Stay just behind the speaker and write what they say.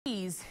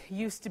Manatees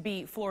used to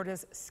be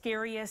Florida's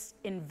scariest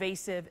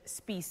invasive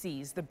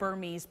species, the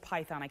Burmese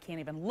python. I can't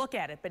even look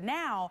at it, but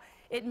now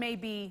it may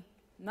be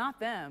not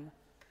them,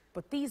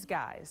 but these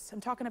guys.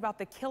 I'm talking about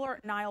the killer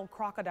Nile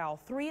crocodile,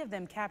 3 of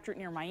them captured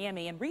near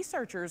Miami, and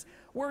researchers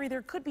worry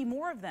there could be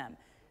more of them.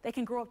 They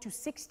can grow up to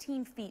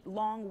 16 feet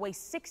long, weigh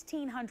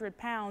 1,600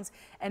 pounds,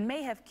 and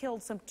may have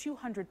killed some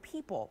 200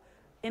 people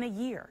in a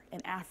year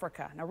in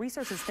Africa. Now,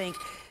 researchers think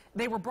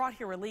they were brought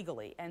here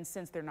illegally, and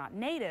since they're not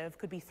native,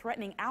 could be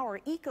threatening our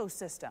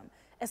ecosystem,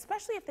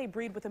 especially if they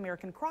breed with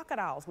American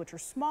crocodiles, which are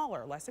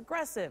smaller, less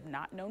aggressive,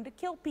 not known to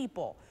kill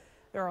people.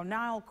 There are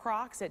Nile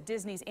crocs at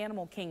Disney's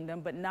Animal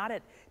Kingdom, but not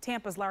at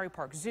Tampa's Lowry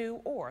Park Zoo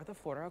or the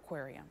Florida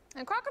Aquarium.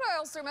 And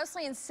crocodiles are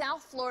mostly in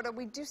South Florida.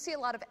 We do see a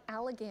lot of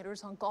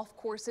alligators on golf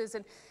courses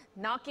and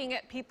knocking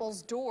at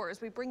people's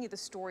doors. We bring you the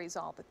stories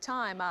all the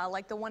time,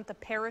 like the one at the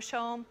Parish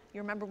home.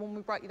 You remember when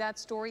we brought you that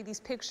story? These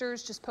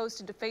pictures just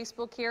posted to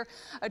Facebook here.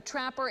 A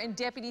trapper and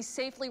deputies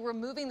safely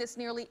removing this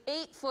nearly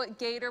 8-foot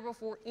gator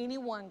before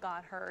anyone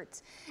got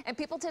hurt. And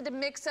people tend to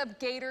mix up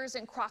gators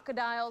and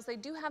crocodiles. They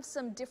do have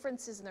some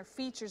differences in their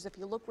features if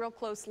you look real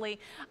closely.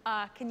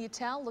 Can you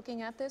tell,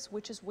 looking at this,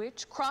 which is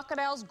which?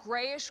 Crocodiles,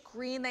 grayish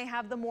green. They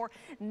have the more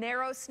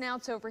narrow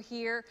snouts over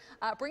here.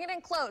 Bring it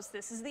in close.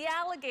 This is the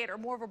alligator,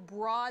 more of a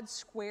broad,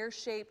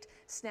 square-shaped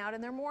snout,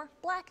 and they're more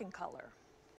black in color.